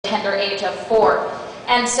tender age of 4.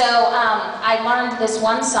 And so I learned this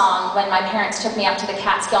one song when my parents took me up to the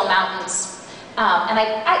Catskill Mountains. And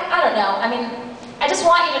I don't know, I mean, I just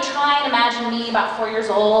want you to try and imagine me about 4 years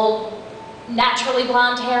old, naturally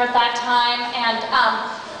blonde hair at that time, and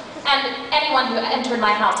anyone who entered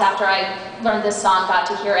my house after I learned this song got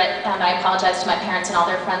to hear it, and I apologize to my parents and all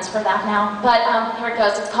their friends for that now. But here it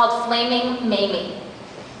goes. It's called Flaming Mamie.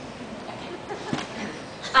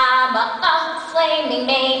 I'm a flaming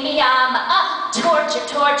Mamie, I'm a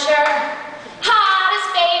torture, hottest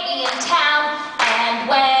baby in town, and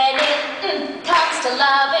when it comes to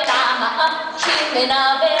loving, I'm a human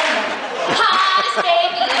oven, hottest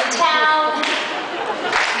baby in town.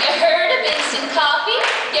 You heard of instant coffee,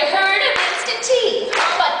 you heard of instant tea,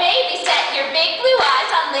 but baby, set your big blue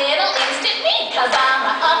eyes on little instant me, 'cause I'm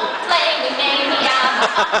a flaming Mamie, I'm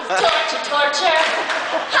a torture,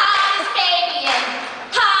 hottest baby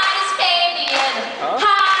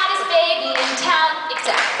in town,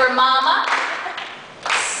 except for mama.